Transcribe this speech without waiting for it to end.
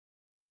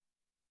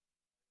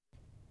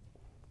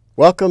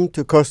Welcome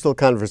to Coastal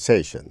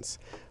Conversations,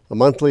 a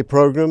monthly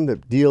program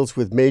that deals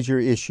with major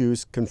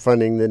issues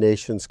confronting the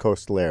nation's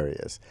coastal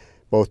areas,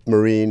 both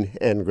marine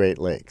and Great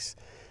Lakes.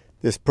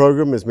 This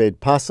program is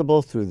made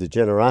possible through the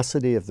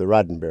generosity of the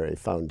Roddenberry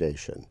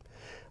Foundation.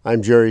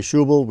 I'm Jerry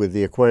Schubel with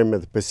the Aquarium of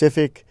the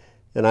Pacific,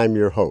 and I'm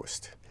your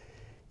host.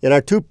 In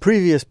our two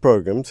previous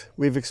programs,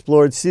 we've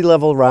explored sea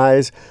level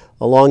rise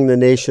along the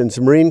nation's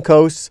marine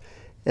coasts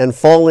and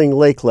falling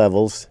lake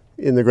levels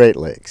in the Great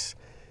Lakes.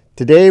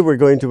 Today, we're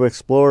going to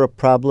explore a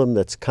problem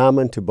that's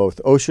common to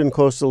both ocean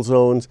coastal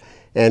zones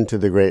and to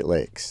the Great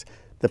Lakes.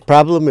 The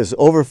problem is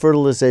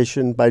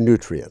overfertilization by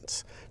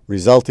nutrients,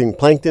 resulting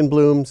plankton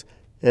blooms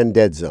and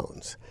dead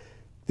zones.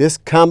 This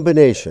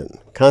combination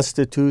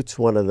constitutes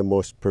one of the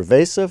most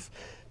pervasive,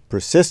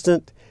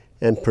 persistent,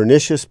 and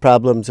pernicious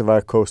problems of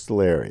our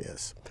coastal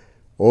areas.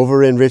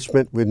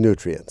 Over-enrichment with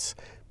nutrients,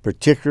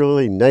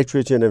 particularly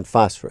nitrogen and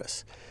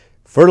phosphorus,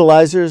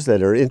 fertilizers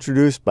that are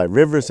introduced by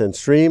rivers and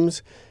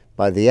streams,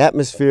 by the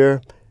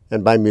atmosphere,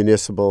 and by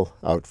municipal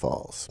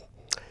outfalls.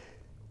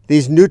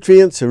 These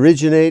nutrients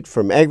originate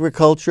from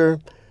agriculture,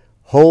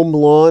 home,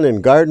 lawn,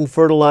 and garden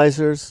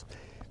fertilizers,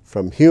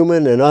 from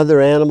human and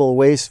other animal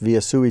waste via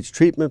sewage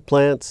treatment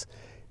plants,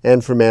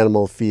 and from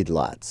animal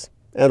feedlots,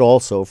 and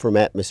also from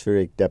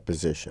atmospheric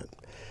deposition.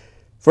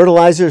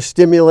 Fertilizers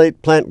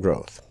stimulate plant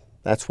growth.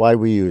 That's why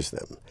we use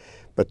them.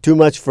 But too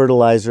much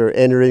fertilizer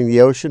entering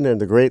the ocean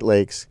and the Great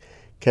Lakes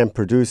can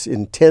produce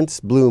intense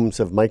blooms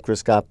of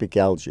microscopic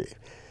algae.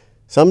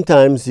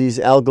 Sometimes these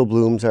algal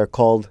blooms are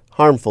called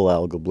harmful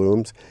algal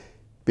blooms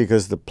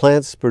because the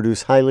plants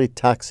produce highly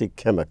toxic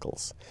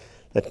chemicals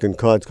that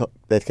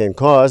can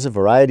cause a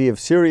variety of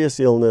serious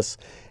illness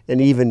and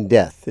even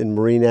death in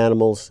marine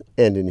animals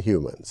and in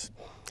humans.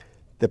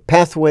 The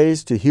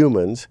pathways to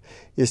humans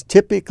is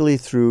typically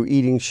through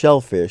eating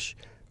shellfish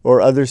or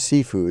other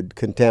seafood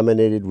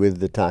contaminated with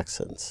the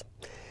toxins.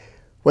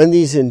 When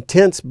these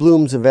intense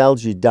blooms of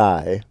algae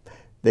die,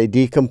 they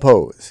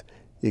decompose,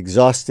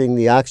 exhausting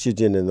the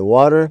oxygen in the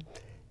water,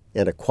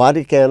 and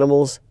aquatic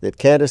animals that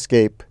can't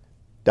escape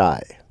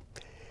die.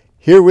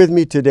 Here with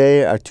me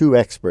today are two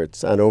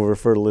experts on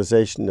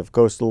overfertilization of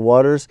coastal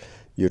waters,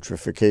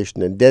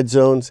 eutrophication and dead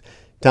zones,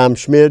 Tom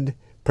Schmid,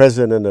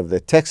 president of the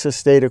Texas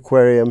State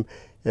Aquarium,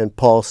 and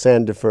Paul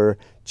Sandifer,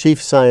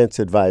 chief science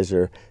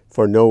advisor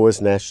for NOAA's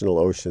National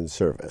Ocean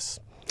Service.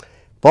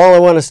 Paul, I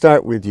want to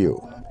start with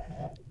you.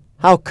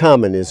 How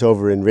common is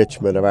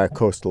over-enrichment of our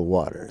coastal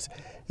waters?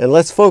 And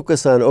let's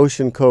focus on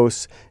ocean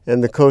coasts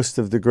and the coast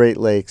of the Great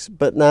Lakes,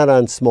 but not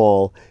on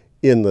small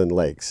inland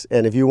lakes.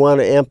 And if you want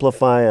to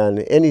amplify on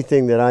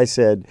anything that I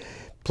said,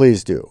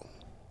 please do.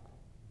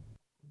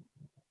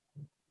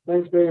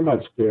 Thanks very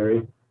much,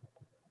 Terry.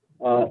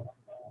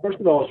 First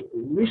of all,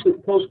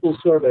 recent coastal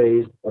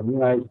surveys of the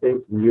United States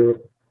and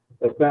Europe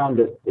have found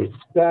that a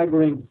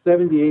staggering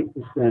 78%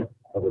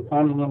 of the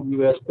continental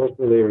U.S.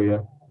 coastal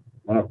area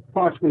and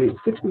approximately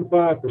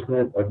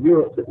 65% of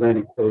Europe's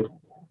Atlantic coast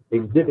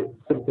exhibit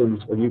symptoms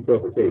of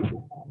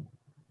eutrophication.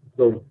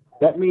 So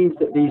that means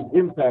that these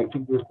impacts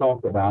you just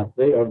talked about,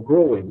 they are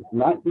growing,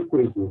 not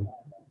decreasing.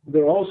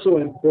 They're also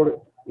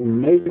important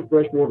in major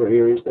freshwater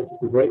areas such as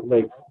the Great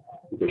Lakes,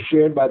 which are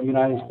shared by the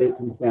United States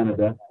and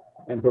Canada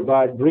and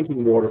provide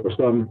drinking water for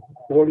some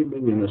 40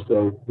 million or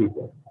so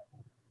people.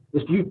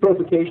 This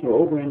eutrophication or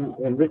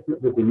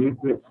over-enrichment with the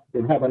nutrients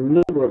can have a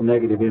number of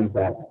negative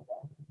impacts.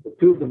 The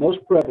two of the most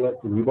prevalent,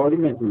 and you've already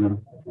mentioned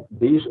them,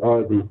 these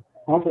are the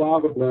harmful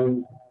algal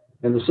blooms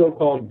and the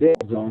so-called dead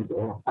zones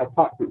or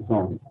hypoxic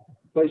zones,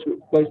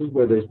 places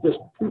where there's just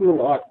too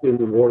little oxygen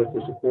in the water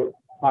to support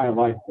higher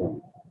life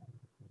forms.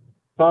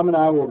 Tom and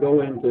I will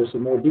go into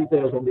some more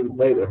details on these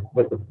later,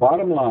 but the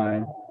bottom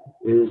line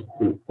is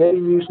the heavy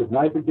use of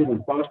nitrogen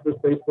and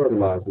phosphorus-based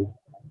fertilizers,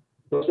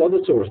 plus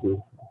other sources,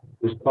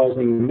 is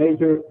causing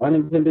major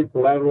unintended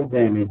collateral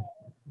damage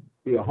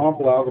via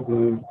harmful algal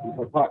blooms and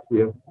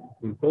hypoxia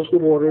in coastal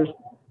waters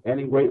and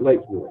in Great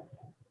Lakes waters.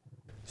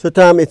 So,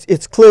 Tom,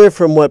 it's clear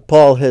from what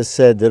Paul has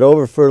said that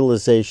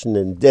overfertilization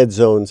and dead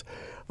zones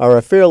are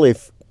a fairly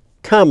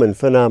common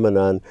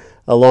phenomenon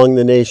along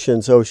the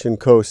nation's ocean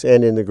coasts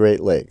and in the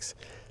Great Lakes.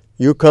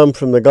 You come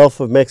from the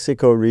Gulf of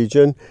Mexico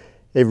region,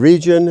 a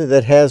region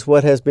that has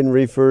what has been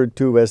referred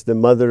to as the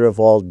mother of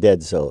all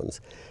dead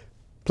zones.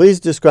 Please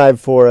describe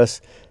for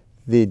us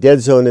the dead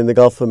zone in the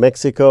Gulf of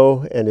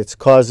Mexico and its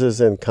causes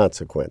and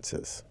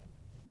consequences.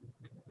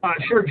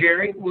 Sure,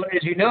 Jerry. Well,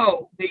 as you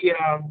know, the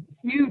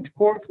huge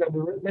portion of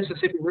the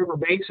Mississippi River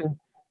Basin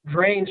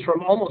drains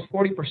from almost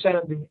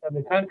 40% of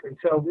the country.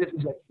 So this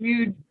is a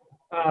huge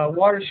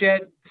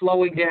watershed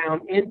flowing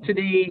down into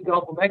the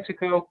Gulf of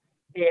Mexico.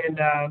 And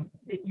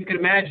you can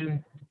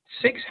imagine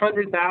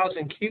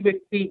 600,000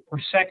 cubic feet per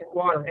second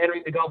water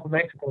entering the Gulf of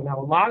Mexico. Now,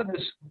 a lot of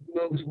this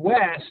moves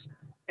west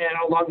and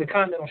along the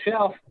continental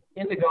shelf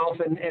in the Gulf,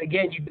 and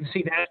again, you can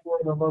see that's where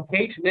the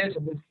location is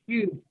of this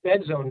huge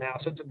dead zone now.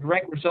 So it's a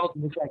direct result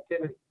of this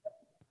activity.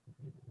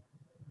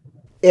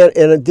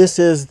 And this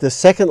is the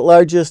second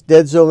largest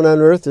dead zone on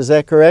Earth, is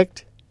that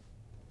correct?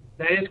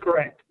 That is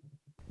correct.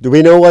 Do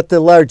we know what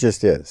the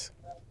largest is?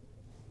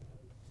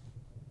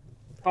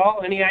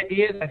 Paul, any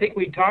ideas? I think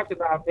we talked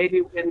about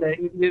maybe either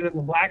in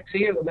the Black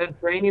Sea or the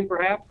Mediterranean,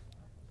 perhaps.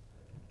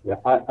 Yeah,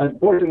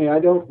 unfortunately, I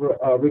don't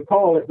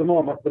recall at the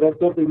moment, but that's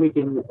something we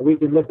can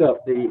look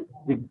up. The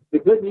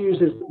good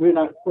news is we're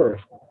not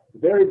first. The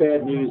very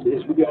bad news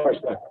is we are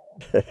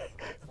second.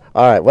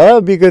 All right. Well, that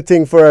would be a good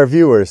thing for our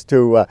viewers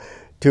to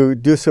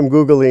do some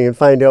Googling and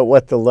find out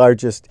what the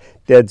largest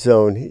dead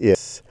zone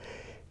is.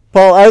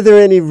 Paul, are there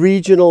any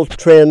regional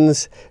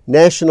trends,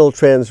 national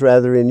trends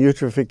rather, in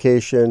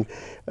eutrophication,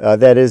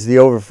 that is the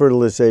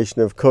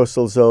over-fertilization of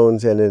coastal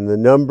zones, and in the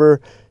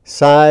number,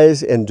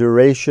 size, and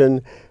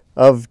duration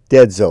of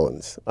dead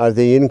zones? Are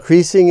they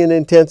increasing in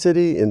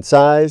intensity, in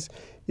size,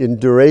 in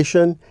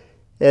duration?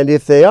 And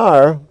if they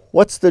are,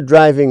 what's the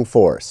driving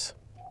force?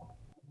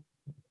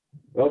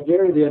 Well,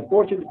 Jerry, the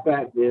unfortunate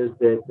fact is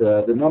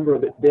that the number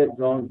of dead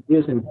zones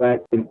is, in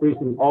fact,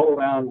 increasing all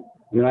around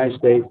the United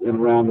States and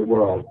around the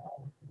world.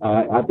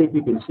 I think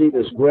you can see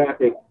this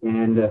graphic,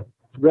 and it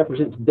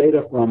represents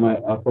data from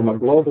a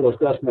global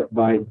assessment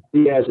by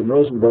Diaz and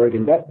Rosenberg,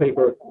 and that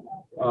paper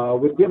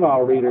would give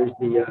our readers,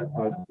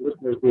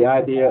 listeners, the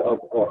idea of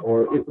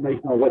or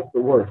information on what's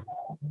the worst.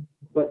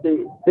 But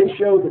they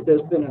show that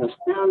there's been an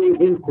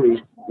astounding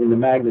increase in the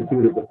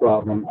magnitude of the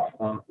problem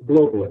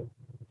globally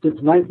since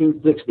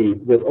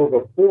 1960, with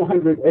over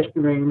 400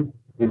 estuarine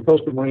and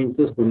coastal marine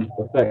systems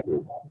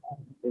affected.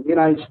 In the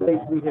United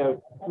States, we have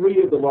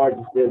 3 of the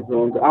largest dead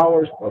zones.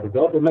 Ours are the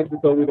Gulf of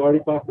Mexico, we've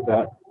already talked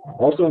about,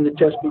 also in the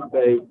Chesapeake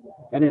Bay,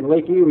 and in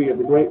Lake Erie of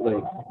the Great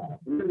Lakes.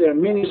 And then there are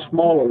many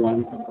smaller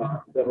ones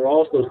that are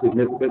also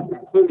significant,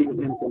 including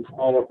in some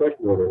smaller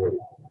freshwater areas.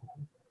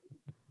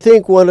 I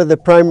think one of the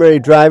primary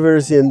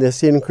drivers in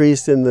this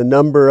increase in the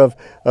number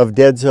of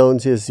dead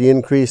zones is the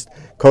increased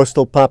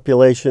coastal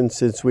population,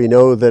 since we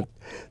know that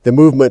the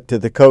movement to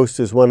the coast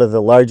is one of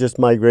the largest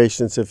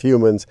migrations of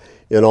humans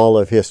in all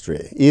of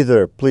history.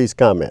 Either, please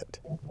comment.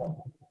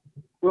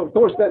 Well, of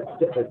course, that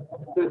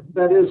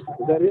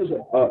is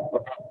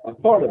a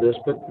part of this,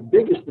 but the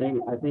biggest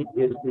thing, I think,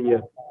 is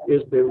the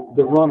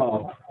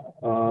runoff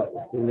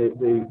in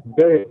the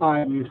very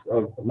high use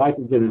of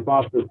nitrogen and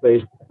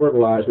phosphorus-based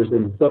fertilizers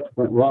and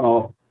subsequent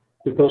runoff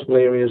to coastal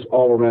areas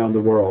all around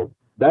the world.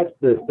 That's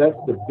the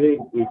big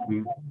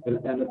issue,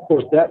 and of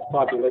course that's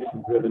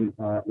population driven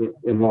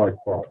in large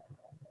part.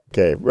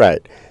 Okay,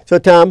 right. So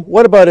Tom,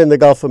 what about in the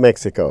Gulf of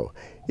Mexico?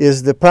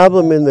 Is the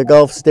problem in the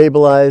Gulf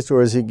stabilized,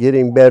 or is it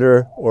getting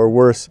better or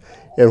worse?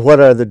 And what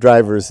are the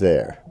drivers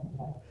there?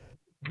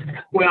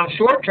 Well,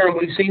 short term,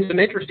 we've seen some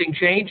interesting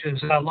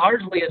changes,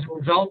 largely as a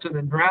result of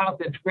the drought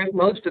that's gripped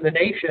most of the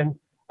nation.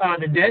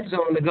 The dead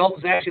zone in the Gulf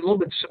is actually a little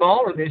bit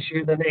smaller this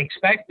year than they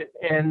expected.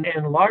 And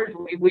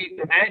largely, we can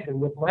imagine,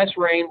 with less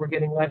rain, we're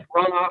getting less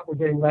runoff, we're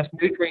getting less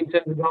nutrients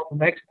into the Gulf of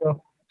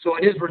Mexico. So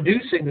it is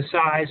reducing the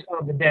size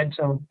of the dead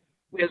zone.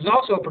 It's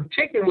also a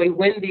particularly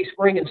windy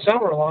spring and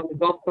summer along the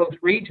Gulf Coast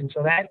region.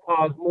 So that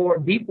caused more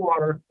deep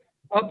water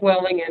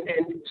upwelling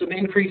and some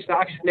increased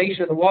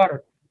oxygenation of the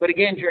water. But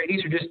again, Jerry,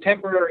 these are just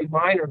temporary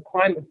minor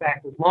climate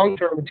factors. Long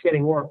term, it's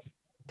getting worse.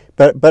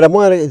 But I'm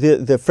wondering,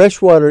 the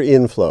freshwater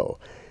inflow,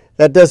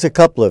 that does a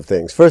couple of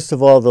things. First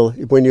of all,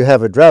 when you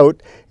have a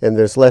drought and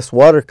there's less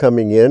water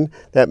coming in,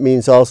 that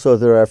means also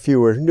there are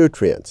fewer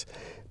nutrients.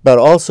 But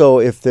also,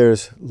 if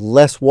there's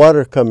less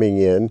water coming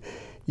in,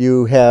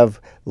 you have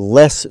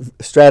less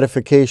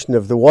stratification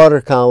of the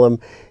water column,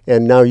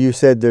 and now you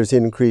said there's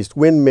increased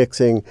wind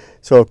mixing,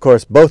 so of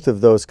course both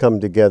of those come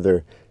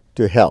together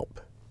to help.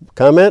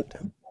 Comment?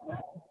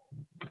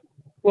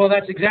 Well,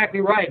 that's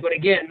exactly right. But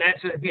again,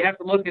 if you have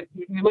to look at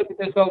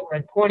this over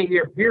a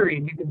 20-year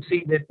period, you can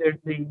see that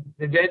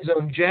the dead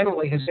zone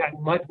generally has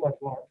gotten much, much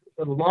larger.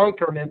 So the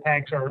long-term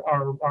impacts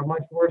are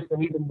much worse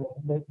than even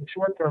the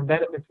short-term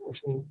benefits we're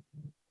seeing.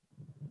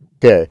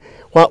 Okay.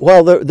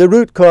 While the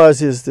root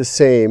cause is the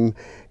same,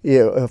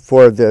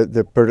 for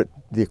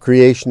the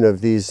creation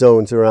of these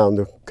zones around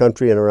the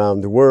country and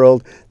around the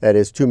world, that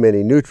is too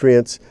many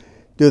nutrients,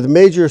 do the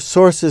major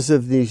sources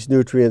of these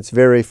nutrients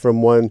vary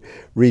from one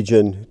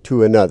region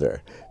to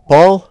another?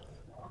 Paul?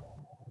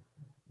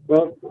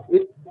 Well,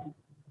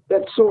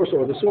 that source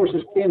or the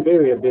sources can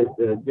vary a bit,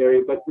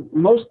 Jerry, but in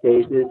most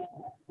cases,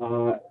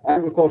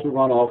 agricultural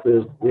runoff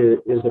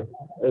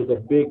is a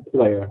big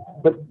player.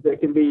 But there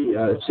can be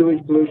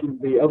sewage pollution,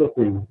 be other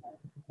things.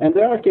 And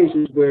there are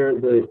cases where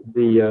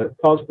the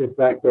causative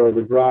factor or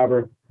the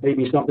driver may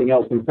be something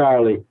else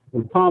entirely.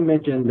 And Tom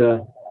mentioned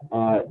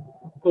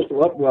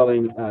coastal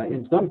upwelling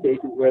in some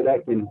cases where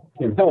that can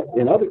help.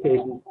 In other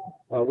cases,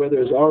 where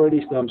there's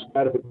already some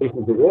stratification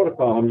of the water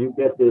column, you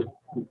get this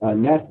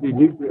naturally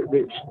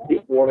nutrient-rich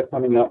deep water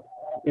coming up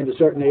into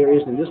certain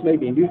areas, and this may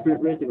be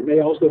nutrient-rich, and it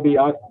may also be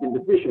oxygen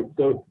deficient.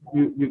 So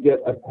you get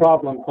a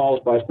problem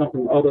caused by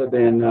something other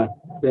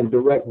than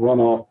direct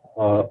runoff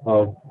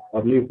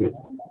of nutrients.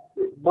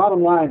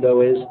 Bottom line,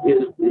 though, is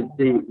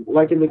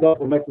like in the Gulf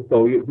of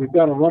Mexico, we've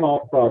got a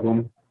runoff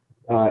problem.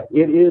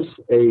 It is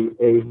a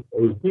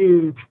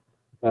huge,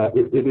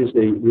 it is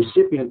a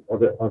recipient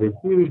of a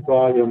huge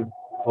volume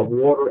of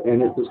water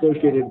and its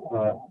associated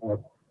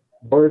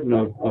burden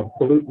of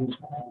pollutants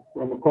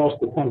from across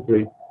the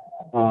country.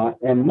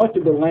 And much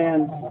of the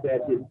land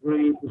that it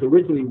drained was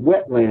originally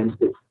wetlands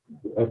that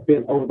have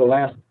been, over the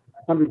last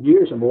 100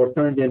 years or more,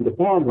 turned into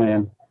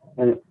farmland.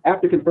 And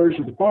after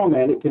conversion to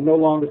farmland, it can no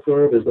longer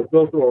serve as a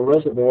filter or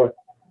reservoir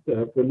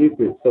for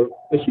nutrients. So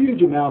a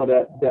huge amount of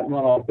that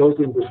runoff goes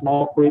into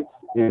small creeks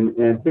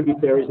and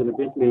tributaries and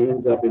eventually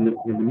ends up in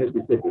the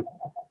Mississippi.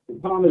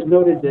 Tom has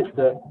noted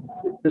that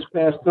this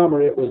past summer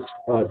it was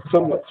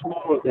somewhat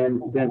smaller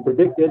than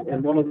predicted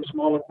and one of the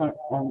smallest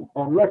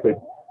on record.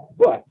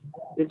 But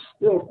it's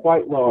still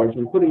quite large.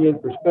 And putting it in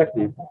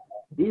perspective,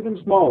 even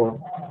smaller,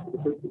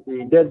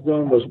 the dead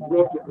zone was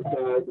roughly the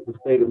size of the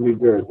state of New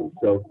Jersey.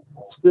 So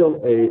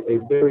still a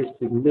very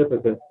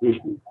significant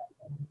issue.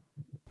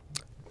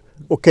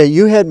 Okay,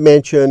 you had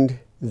mentioned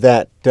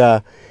that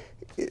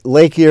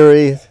Lake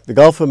Erie, the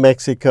Gulf of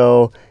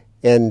Mexico,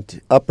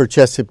 and Upper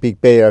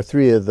Chesapeake Bay are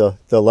three of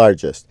the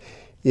largest.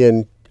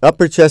 In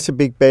Upper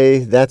Chesapeake Bay,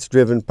 that's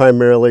driven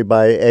primarily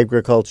by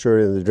agriculture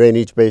in the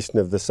drainage basin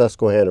of the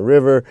Susquehanna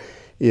River.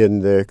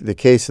 In the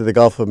case of the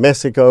Gulf of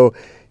Mexico,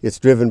 it's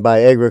driven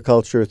by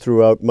agriculture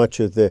throughout much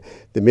of the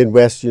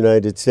Midwest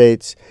United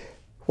States.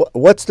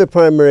 What's the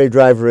primary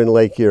driver in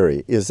Lake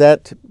Erie? Is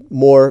that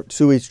more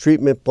sewage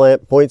treatment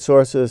plant point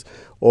sources,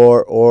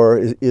 or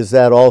is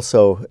that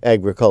also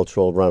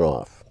agricultural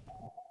runoff?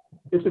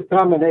 It's a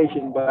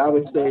combination, but I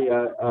would say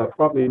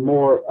probably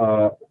more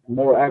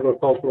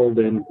agricultural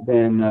than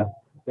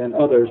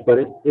others, but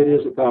it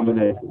is a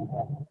combination.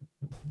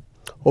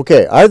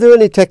 Okay, are there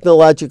any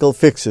technological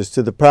fixes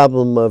to the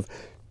problem of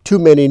too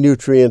many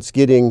nutrients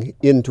getting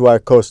into our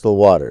coastal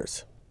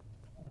waters?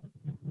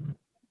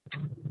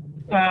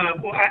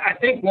 Well, I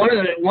think one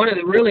of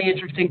the really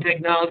interesting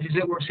technologies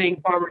that we're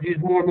seeing farmers use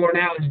more and more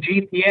now is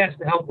GPS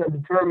to help them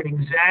determine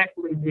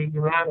exactly the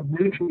amount of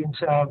nutrients,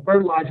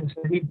 fertilizers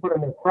they need to put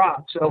on their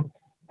crops. So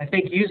I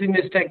think using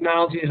this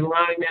technology is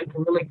allowing them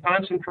to really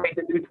concentrate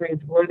the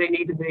nutrients where they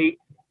need to be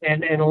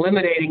and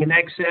eliminating an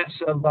excess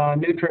of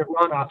nutrient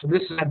runoff. So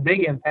this is a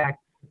big impact.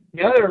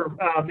 The other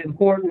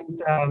important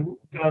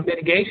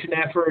mitigation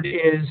effort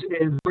is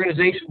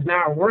organizations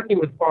now are working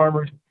with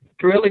farmers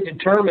to really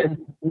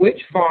determine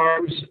which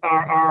farms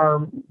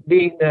are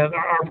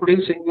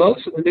producing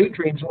most of the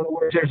nutrients. In other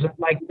words, there's,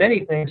 like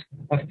many things,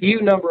 a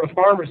few number of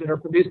farmers that are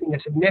producing a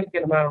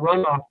significant amount of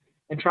runoff,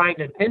 and trying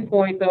to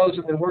pinpoint those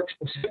and then work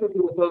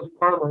specifically with those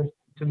farmers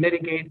to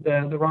mitigate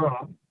the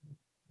runoff.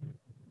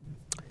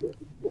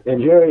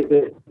 And Jerry,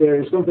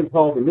 there is something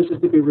called the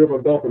Mississippi River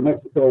Gulf of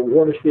Mexico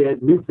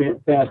Watershed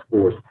Nutrient Task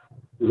Force.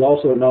 It's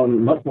also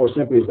known much more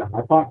simply as the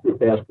Hypoxia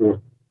Task Force.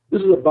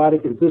 This is a body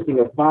consisting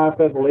of 5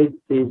 federal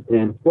agencies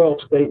and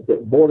 12 states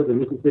that border the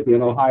Mississippi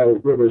and Ohio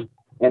rivers,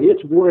 and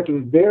it's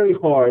working very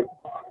hard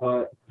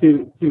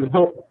to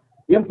help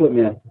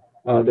implement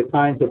the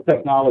kinds of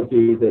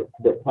technology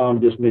that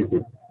Tom just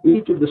mentioned.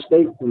 Each of the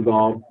states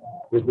involved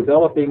is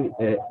developing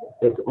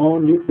its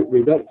own nutrient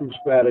reduction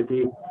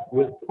strategy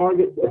with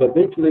targets of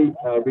eventually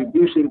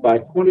reducing by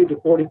 20 to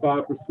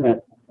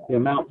 45% the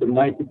amounts of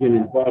nitrogen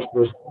and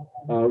phosphorus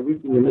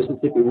reaching the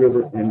Mississippi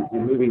River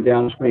and moving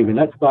downstream. And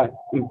that's by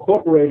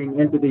incorporating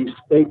into these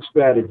state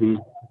strategies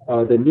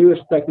the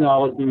newest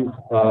technologies,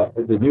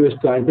 the newest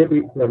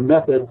scientific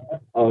methods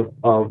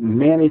of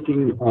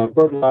managing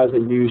fertilizer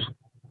use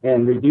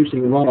and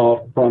reducing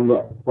runoff from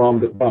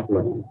the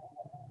cropland.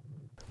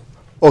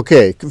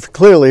 Okay,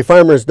 clearly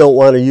farmers don't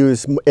want to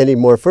use any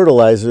more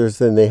fertilizers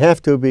than they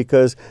have to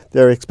because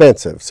they're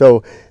expensive.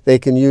 So they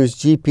can use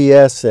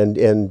GPS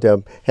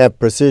and have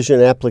precision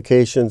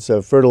applications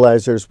of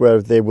fertilizers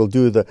where they will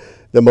do the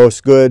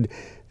most good.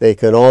 They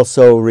can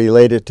also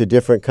relate it to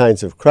different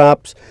kinds of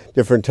crops,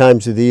 different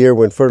times of the year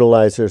when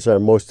fertilizers are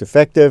most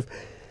effective.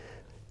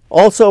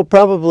 Also,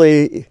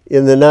 probably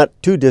in the not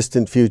too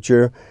distant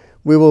future,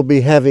 we will be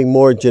having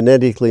more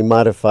genetically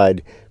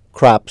modified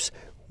crops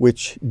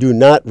which do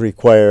not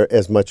require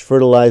as much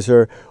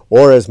fertilizer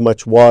or as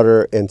much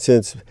water. And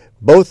since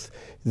both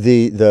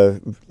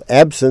the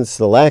absence,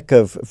 the lack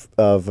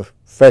of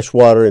fresh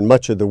water in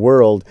much of the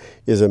world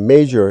is a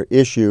major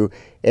issue,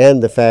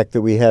 and the fact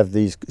that we have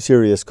these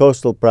serious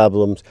coastal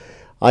problems,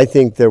 I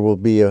think there will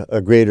be a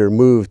greater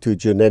move to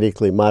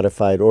genetically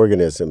modified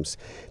organisms.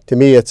 To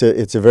me, it's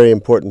a very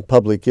important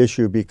public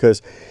issue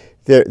because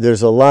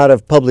there's a lot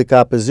of public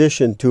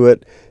opposition to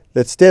it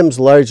that stems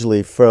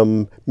largely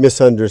from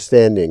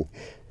misunderstanding.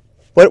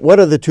 What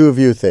do the two of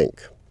you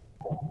think?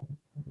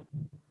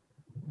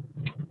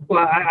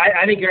 Well,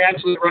 I think you're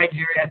absolutely right,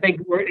 Jerry. I think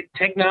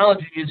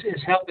technology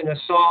is helping us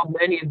solve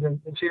many of the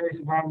serious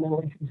environmental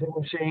issues that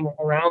we're seeing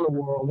around the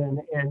world. And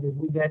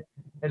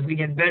as we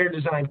get better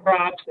designed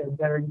crops,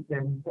 they're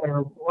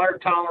better water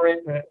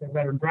tolerant, they're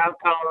better drought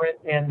tolerant.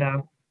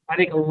 And I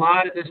think a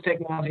lot of this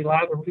technology, a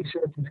lot of the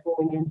research is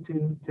going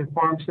into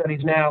farm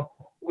studies now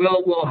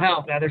will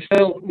help. Now, there's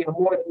still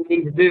more that we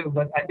need to do,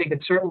 but I think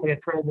it's certainly a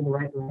trend in the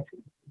right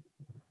direction.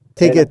 I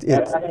think I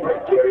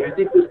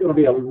think there's going to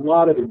be a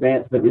lot of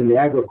advancement in the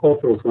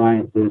agricultural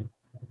sciences,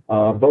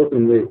 both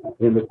in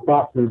the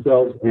crops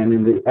themselves and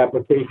in the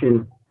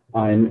application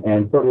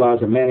and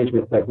fertilizer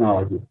management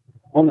technology.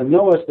 On the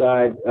NOAA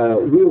side,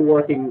 we're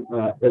working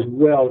as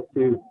well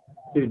to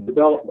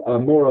develop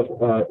more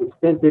of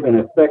extensive and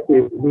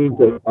effective means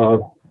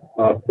of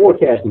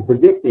forecasting,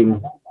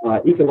 predicting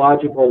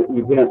ecological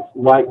events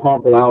like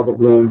harmful algal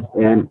blooms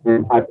and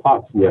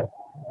hypoxia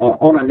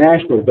on a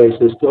national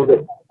basis, so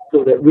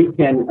that we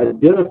can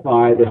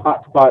identify the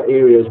hotspot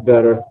areas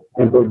better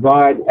and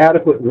provide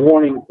adequate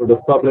warning for the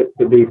public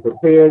to be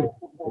prepared.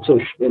 So,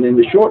 and in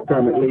the short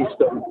term, at least,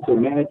 so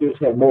managers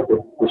have more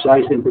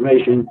precise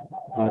information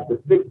to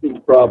fix these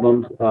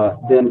problems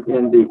than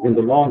in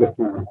the longer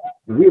term.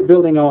 And we're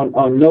building on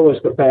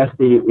NOAA's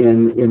capacity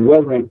in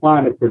weather and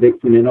climate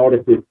prediction in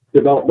order to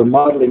develop the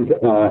modeling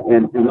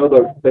and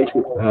other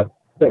basic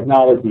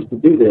technologies to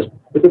do this.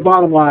 But the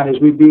bottom line is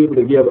we'd be able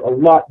to give a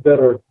lot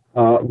better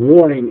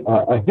warning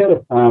ahead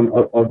of time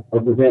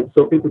of events,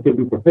 so people can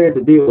be prepared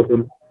to deal with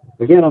them.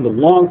 Again, on the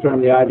long term,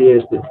 the idea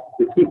is to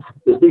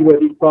see where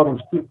these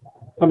problems keep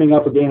coming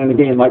up again and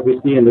again, like we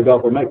see in the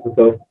Gulf of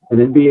Mexico, and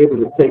then be able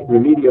to take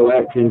remedial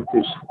action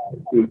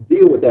to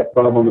deal with that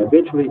problem,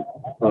 eventually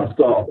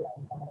solve it.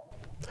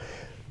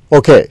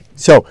 Okay,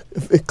 so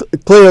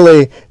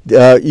clearly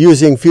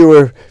using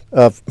fewer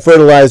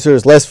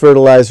fertilizers, less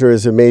fertilizer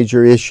is a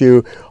major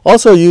issue.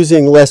 Also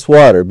using less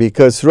water,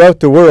 because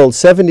throughout the world,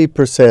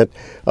 70%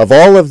 of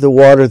all of the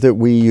water that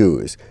we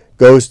use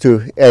goes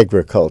to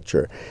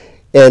agriculture.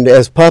 And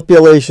as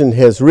population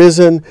has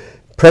risen,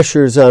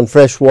 pressures on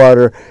fresh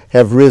water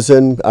have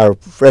risen. Our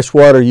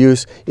freshwater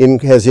use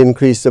has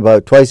increased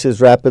about twice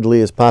as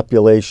rapidly as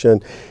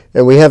population.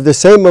 And we have the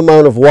same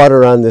amount of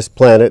water on this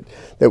planet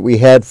that we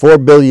had 4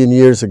 billion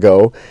years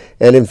ago.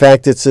 And in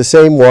fact, it's the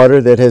same water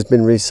that has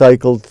been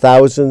recycled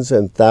thousands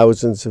and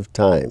thousands of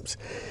times.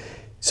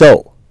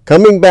 So,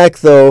 coming back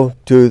though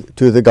to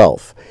the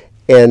Gulf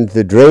and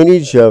the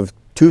drainage of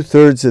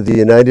 2/3 of the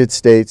United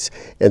States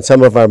and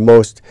some of our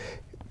most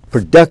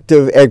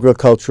productive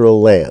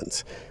agricultural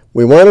lands.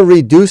 We want to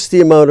reduce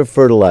the amount of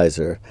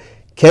fertilizer.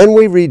 Can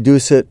we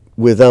reduce it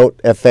without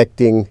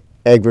affecting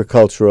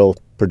agricultural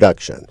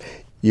production?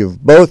 You've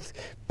both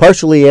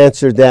partially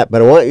answered that,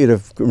 but I want you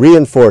to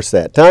reinforce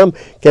that. Tom,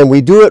 can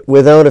we do it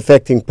without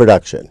affecting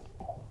production?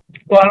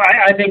 Well,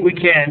 I think we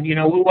can. You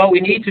know, what we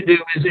need to do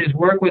is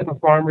work with the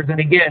farmers, and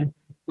again,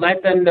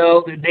 let them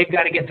know that they've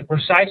got to get the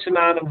precise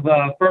amount of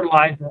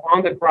fertilizer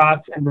on the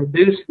crops and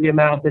reduce the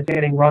amount that's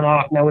getting run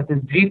off. Now, with the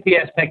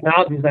GPS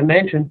technology, as I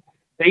mentioned,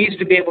 they used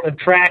to be able to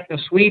track the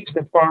sweeps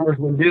that farmers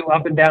would do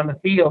up and down the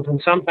fields,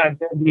 and sometimes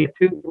there would be a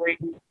 2, 3,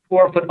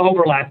 4 foot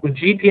overlap. With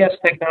GPS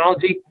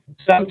technology,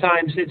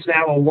 sometimes it's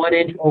now a 1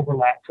 inch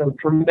overlap, so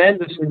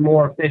tremendously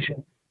more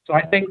efficient. So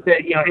I think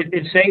that, you know,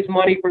 it saves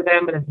money for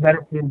them and it's better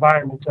for the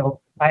environment. So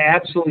I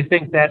absolutely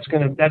think that's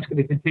going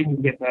to continue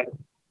to get better.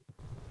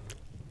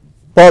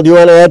 Paul, do you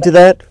want to add to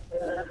that?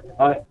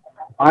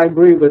 I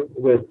agree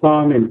with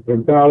Tom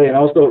and Carly, and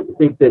also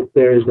think that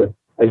there is a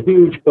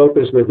huge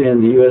focus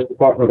within the U.S.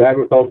 Department of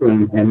Agriculture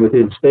and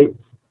within states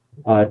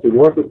to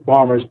work with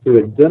farmers to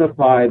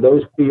identify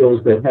those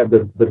fields that have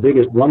the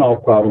biggest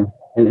runoff problem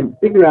and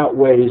figure out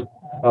ways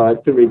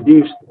to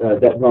reduce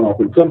that runoff.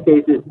 In some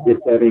cases,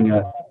 it's having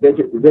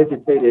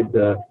vegetated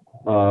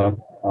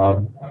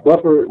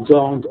buffer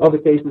zones. Other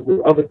cases,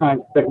 there's other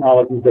kinds of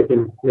technologies that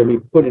can be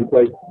put in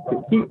place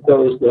to keep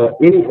those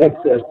any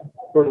excess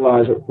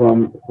fertilizer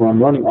from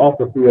running off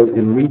the field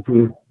and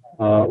reaching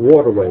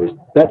waterways.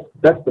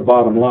 That's the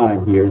bottom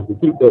line here, is to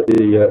keep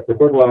the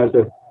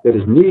fertilizer that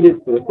is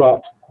needed for the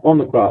crops on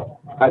the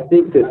crop. I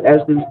think that as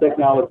these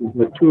technologies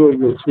mature,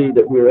 you'll see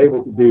that we're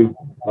able to do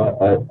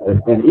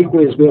an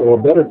equally as good or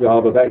better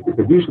job of actually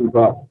producing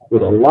crops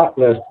with a lot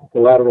less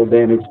collateral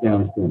damage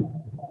downstream.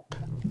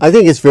 I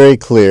think it's very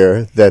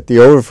clear that the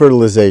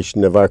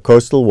over-fertilization of our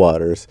coastal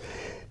waters,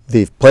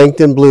 the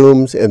plankton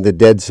blooms and the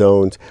dead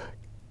zones,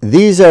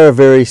 these are a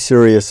very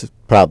serious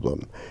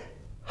problem.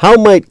 How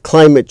might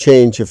climate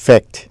change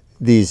affect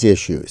these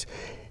issues?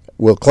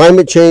 Will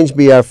climate change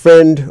be our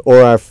friend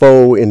or our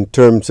foe in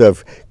terms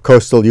of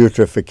coastal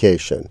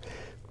eutrophication?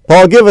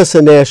 Paul, give us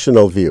a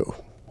national view.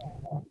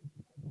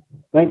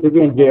 Thanks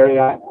again, Jerry.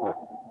 I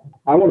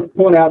want to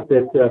point out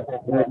that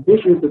in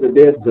addition to the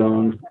dead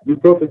zones,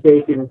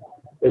 eutrophication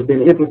has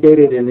been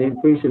implicated in the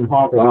increase in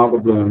harmful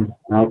algal blooms.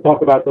 And I'll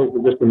talk about those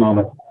for just a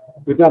moment.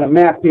 We've got a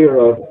map here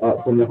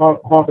from the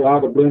harmful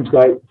algal bloom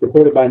site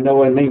supported by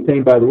NOAA and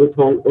maintained by the Woods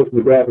Hole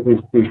Oceanographic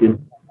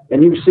Institution.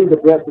 And you see the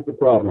breadth of the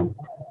problem.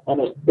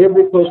 Almost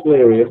every coastal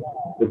area,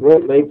 the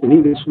Great Lakes, and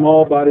even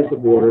small bodies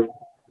of water,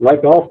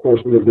 like golf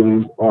course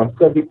lagoons, are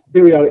subject to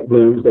periodic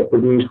blooms that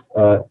produce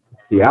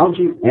the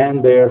algae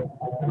and the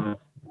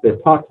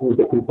toxins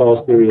that can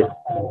cause serious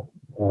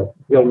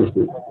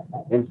illnesses.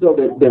 And so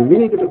there are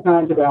many different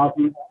kinds of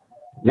algae,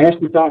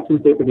 nasty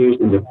toxins they produce,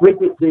 and the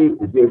frequency,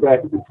 the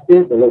geographic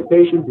extent, the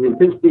location, the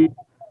intensity,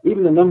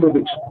 even the number of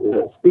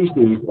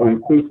species are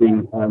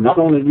increasing, not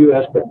only in the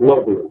U.S., but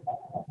globally.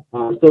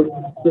 So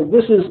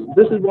this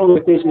is one of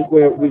the cases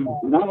where we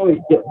not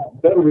only get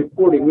better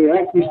reporting, we're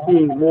actually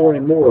seeing more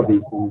and more of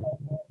these things.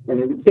 And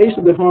in the case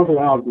of the harmful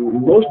algae,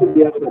 most of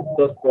the evidence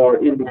thus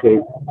far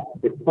indicates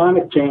that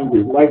climate change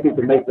is likely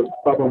to make the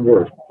problem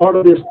worse. Part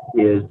of this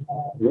is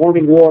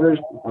warming waters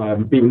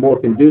being more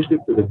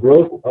conducive to the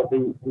growth of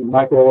the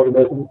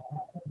microorganisms.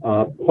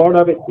 Part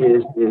of it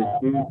is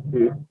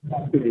due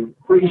to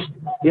increased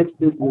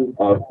instances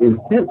of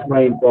intense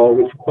rainfall,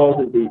 which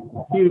causes the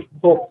huge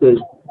pulses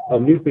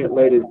of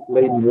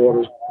nutrient-laden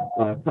waters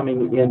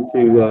coming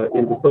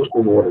into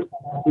coastal waters.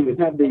 So you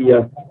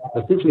have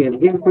essentially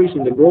an increase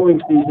in the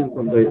growing season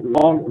from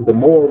the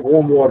more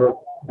warm water,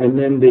 and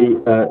then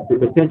the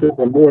potential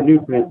for more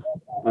nutrients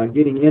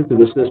getting into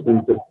the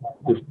system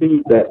to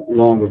feed that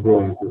longer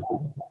growing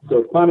system.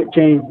 So climate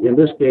change in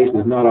this case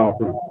is not our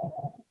friend.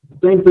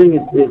 Same thing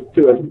is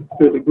to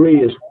a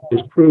degree is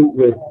true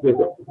with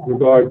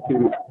regard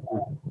to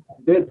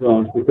dead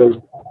zones, because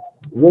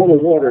warmer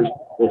waters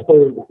will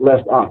hold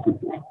less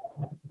oxygen.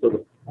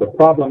 So the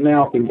problem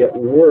now can get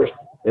worse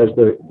as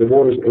the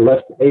waters are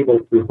less able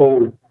to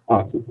hold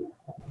oxygen.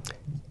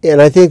 And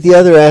I think the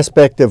other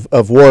aspect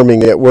of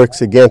warming that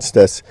works against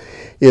us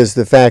is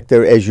the fact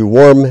that as you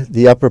warm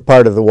the upper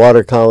part of the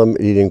water column,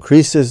 it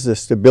increases the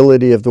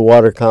stability of the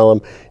water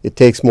column. It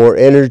takes more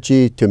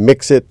energy to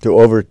mix it, to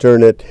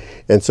overturn it,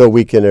 and so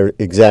we can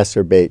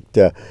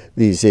exacerbate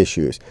these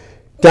issues.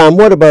 Tom,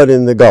 what about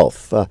in the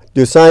Gulf?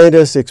 Do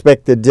scientists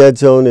expect the dead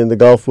zone in the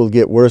Gulf will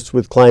get worse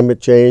with climate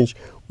change?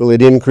 Will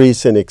it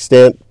increase in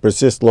extent,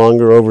 persist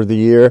longer over the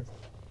year?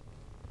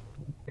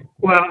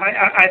 Well,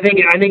 I think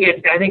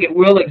it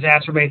will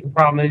exacerbate the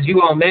problem. As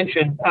you all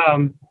mentioned,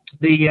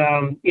 the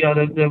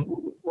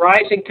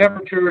rising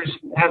temperatures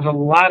has a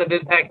lot of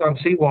impact on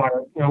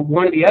seawater.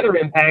 One of the other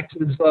impacts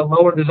is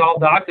lower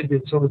dissolved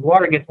oxygen. So as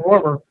water gets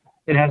warmer,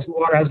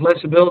 water has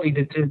less ability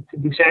to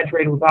be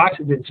saturated with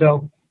oxygen.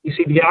 So you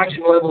see the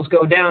oxygen levels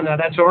go down. Now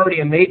that's already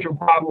a major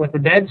problem with the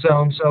dead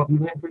zone. So if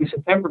you increase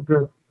the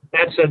temperature,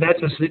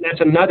 that's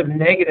another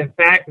negative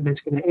factor that's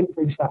going to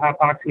increase the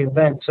hypoxia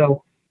event.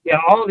 So yeah,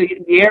 all the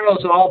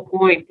arrows all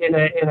point in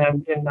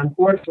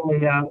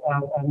unfortunately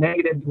a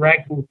negative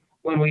direction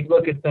when we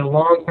look at the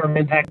long-term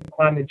impact of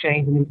climate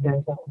change in these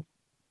dead zones.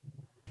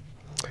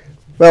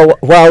 Well,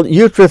 while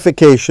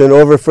eutrophication,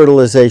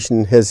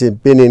 over-fertilization, has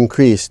been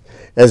increased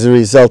as a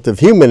result of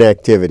human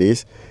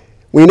activities,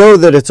 we know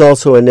that it's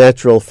also a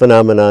natural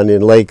phenomenon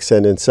in lakes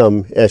and in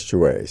some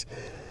estuaries.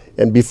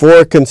 And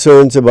before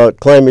concerns about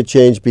climate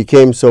change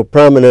became so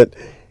prominent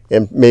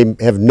and may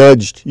have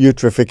nudged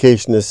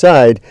eutrophication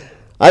aside,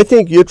 I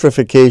think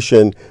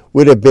eutrophication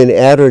would have been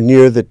at or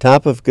near the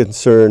top of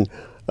concern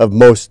of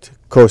most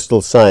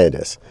coastal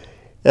scientists.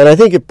 And I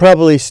think it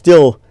probably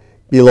still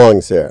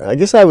belongs there. I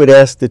guess I would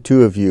ask the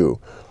two of you,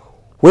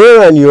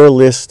 where on your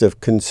list of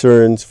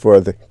concerns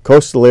for the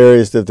coastal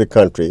areas of the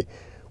country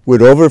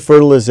would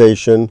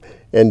over-fertilization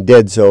and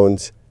dead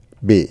zones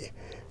be?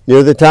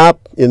 Near the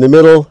top, in the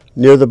middle,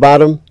 near the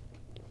bottom?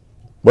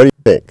 What do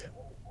you think?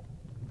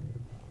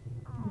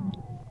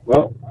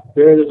 Well,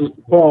 this is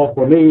Paul.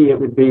 For me, it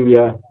would be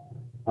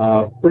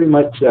pretty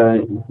much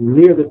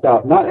near the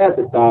top, not at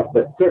the top,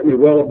 but certainly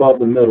well above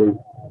the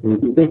middle. And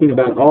if you're thinking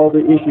about all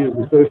the issues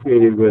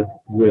associated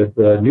with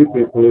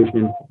nutrient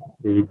pollution,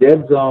 the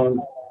dead zones,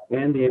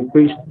 and the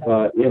increase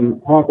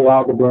in harmful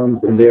algal blooms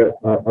and their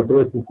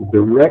ability to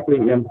directly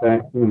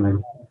impact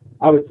humans,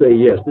 I would say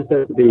yes, this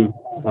has to be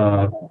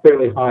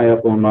fairly high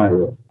up on my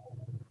list.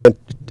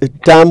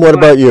 Tom, what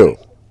about you?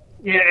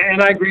 Yeah,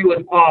 and I agree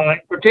with Paul,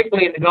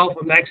 particularly in the Gulf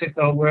of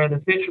Mexico, where the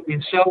fishery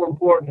is so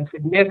important. A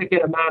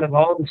significant amount of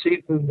all the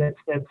seafood that's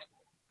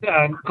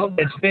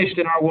fished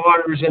in our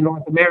waters in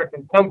North America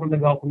come from the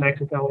Gulf of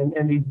Mexico,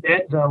 and these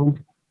dead zones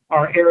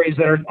are areas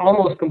that are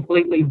almost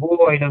completely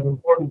void of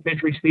important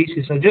fishery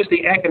species. So just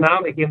the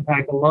economic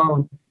impact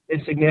alone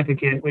is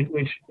significant,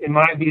 which in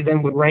my view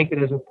then would rank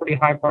it as a pretty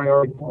high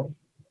priority point.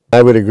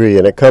 I would agree,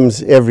 and it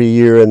comes every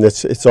year, and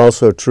it's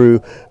also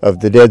true of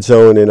the dead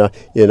zone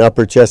in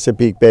Upper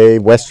Chesapeake Bay,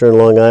 Western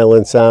Long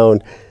Island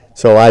Sound,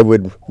 so I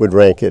would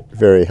rank it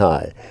very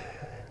high.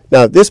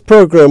 Now, this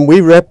program, we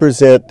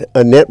represent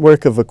a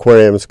network of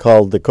aquariums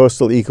called the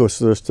Coastal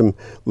Ecosystem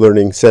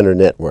Learning Center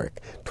Network.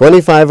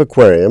 25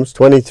 aquariums,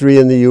 23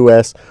 in the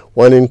U.S.,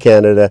 1 in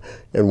Canada,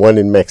 and 1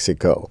 in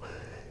Mexico.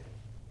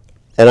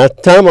 And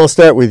Tom, I'll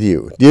start with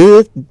you.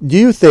 Do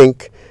you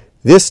think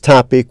this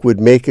topic would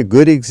make a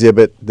good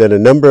exhibit that a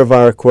number of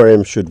our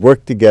aquariums should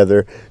work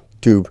together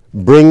to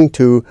bring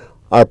to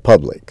our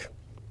public?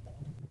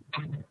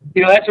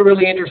 That's a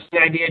really interesting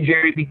idea,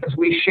 Jerry, because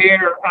we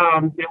share,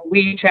 we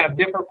each have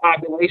different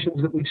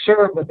populations that we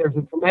serve, but there's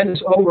a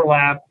tremendous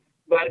overlap.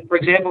 But, for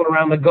example,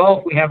 around the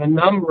Gulf, we have a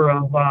number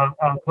of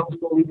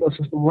coastal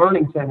ecosystem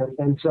learning centers.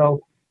 And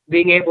so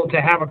being able to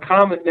have a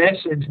common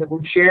message that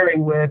we're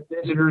sharing with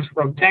visitors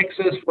from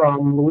Texas,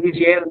 from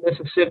Louisiana,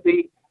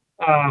 Mississippi,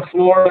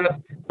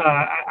 Florida,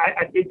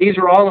 these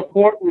are all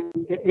important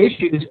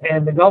issues,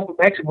 and the Gulf of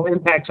Mexico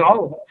impacts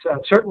all of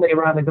us, certainly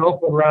around the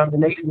Gulf, but around the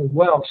nation as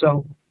well.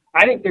 So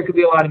I think there could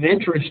be a lot of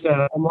interest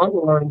among the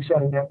Learning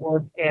Center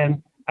Network,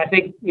 and I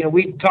think,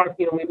 we talked,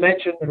 we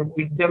mentioned, or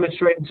we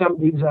demonstrated some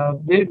of these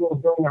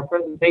visuals during our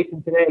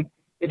presentation today.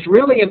 it's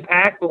really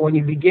impactful when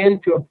you begin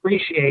to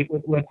appreciate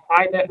with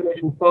high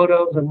definition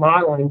photos and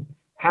modeling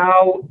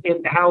how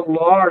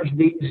large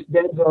these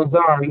dead zones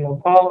are. You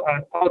know,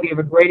 Paul gave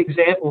a great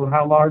example of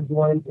how large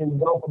one in the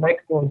Gulf of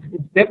Mexico.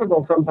 It's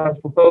difficult sometimes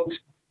for folks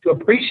to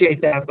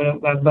appreciate that,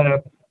 but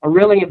a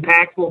really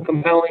impactful,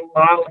 compelling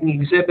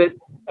modeling exhibit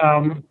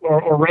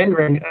or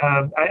rendering,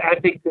 I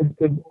think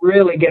could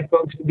really get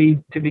folks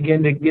to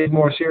begin to give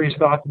more serious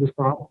thought to this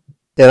problem.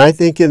 And I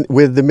think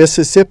with the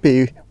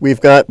Mississippi,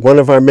 we've got one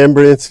of our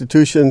member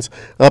institutions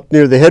up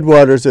near the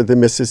headwaters of the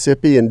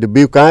Mississippi in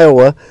Dubuque,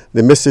 Iowa,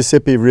 the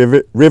Mississippi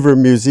River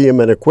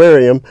Museum and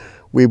Aquarium.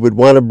 We would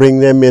want to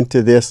bring them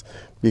into this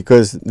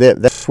because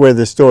that's where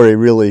the story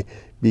really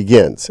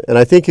begins. And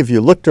I think if you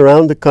looked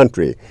around the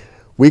country,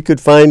 we could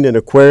find an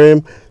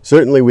aquarium.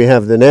 Certainly we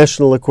have the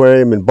National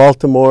Aquarium in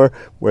Baltimore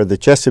where the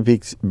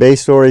Chesapeake Bay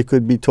story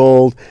could be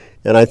told.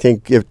 And I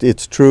think if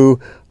it's true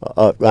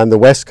on the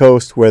West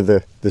Coast where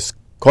the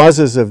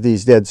causes of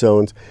these dead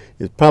zones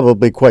is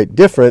probably quite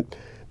different,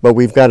 but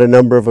we've got a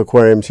number of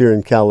aquariums here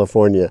in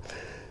California.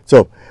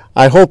 So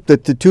I hope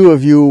that the two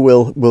of you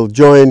will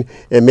join,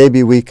 and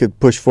maybe we could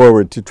push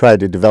forward to try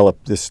to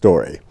develop this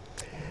story.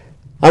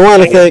 I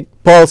want to thank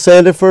Paul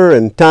Sandifer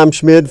and Tom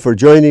Schmid for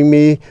joining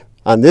me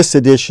on this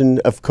edition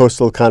of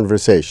Coastal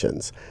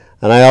Conversations.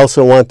 And I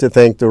also want to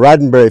thank the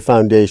Roddenberry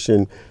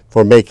Foundation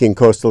for making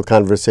Coastal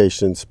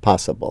Conversations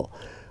possible.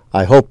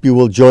 I hope you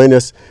will join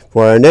us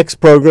for our next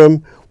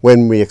program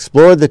when we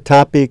explore the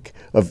topic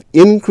of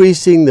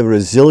increasing the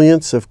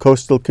resilience of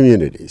coastal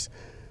communities,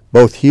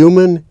 both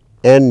human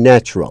and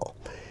natural.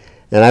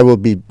 And I will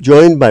be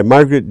joined by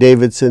Margaret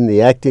Davidson,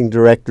 the Acting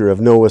Director of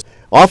NOAA's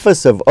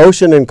Office of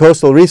Ocean and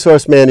Coastal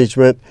Resource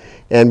Management,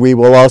 and we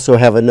will also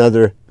have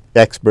another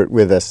expert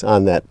with us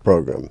on that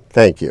program.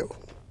 Thank you.